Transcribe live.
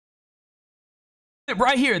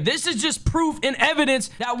right here. This is just proof and evidence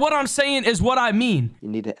that what I'm saying is what I mean. You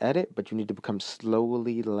need to edit, but you need to become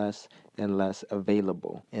slowly less and less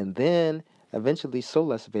available. And then eventually so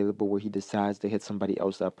less available where he decides to hit somebody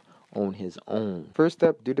else up on his own. First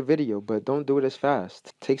step, do the video, but don't do it as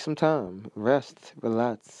fast. Take some time, rest,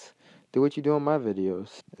 relax. Do what you do on my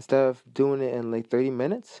videos. Instead of doing it in like 30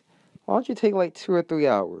 minutes, why don't you take like 2 or 3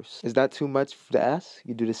 hours? Is that too much to ask?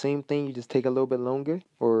 You do the same thing, you just take a little bit longer?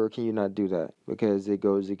 Or can you not do that? Because it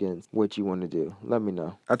goes against what you want to do. Let me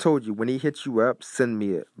know. I told you, when he hits you up, send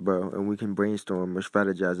me it, bro. And we can brainstorm or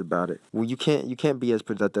strategize about it. Well, you can't be as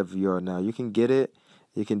productive as you are now. You can get it,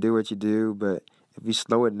 you can do what you do, but if you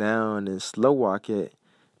slow it down and slow walk it,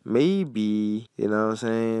 maybe, you know what I'm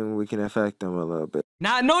saying, we can affect them a little bit.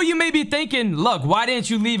 Now, I know you may be thinking, look, why didn't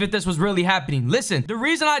you leave if this was really happening? Listen, the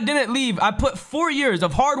reason I didn't leave, I put 4 years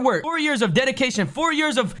of hard work, 4 years of dedication, 4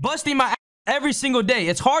 years of busting my ass every single day.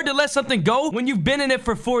 It's hard to let something go when you've been in it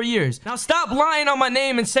for 4 years. Now, stop lying on my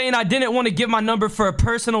name and saying I didn't want to give my number for a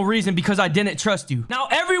personal reason because I didn't trust you. Now,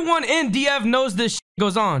 everyone in DF knows this shit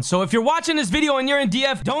goes on. So if you're watching this video and you're in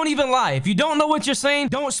DF, don't even lie. If you don't know what you're saying,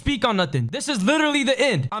 don't speak on nothing. This is literally the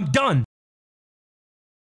end. I'm done.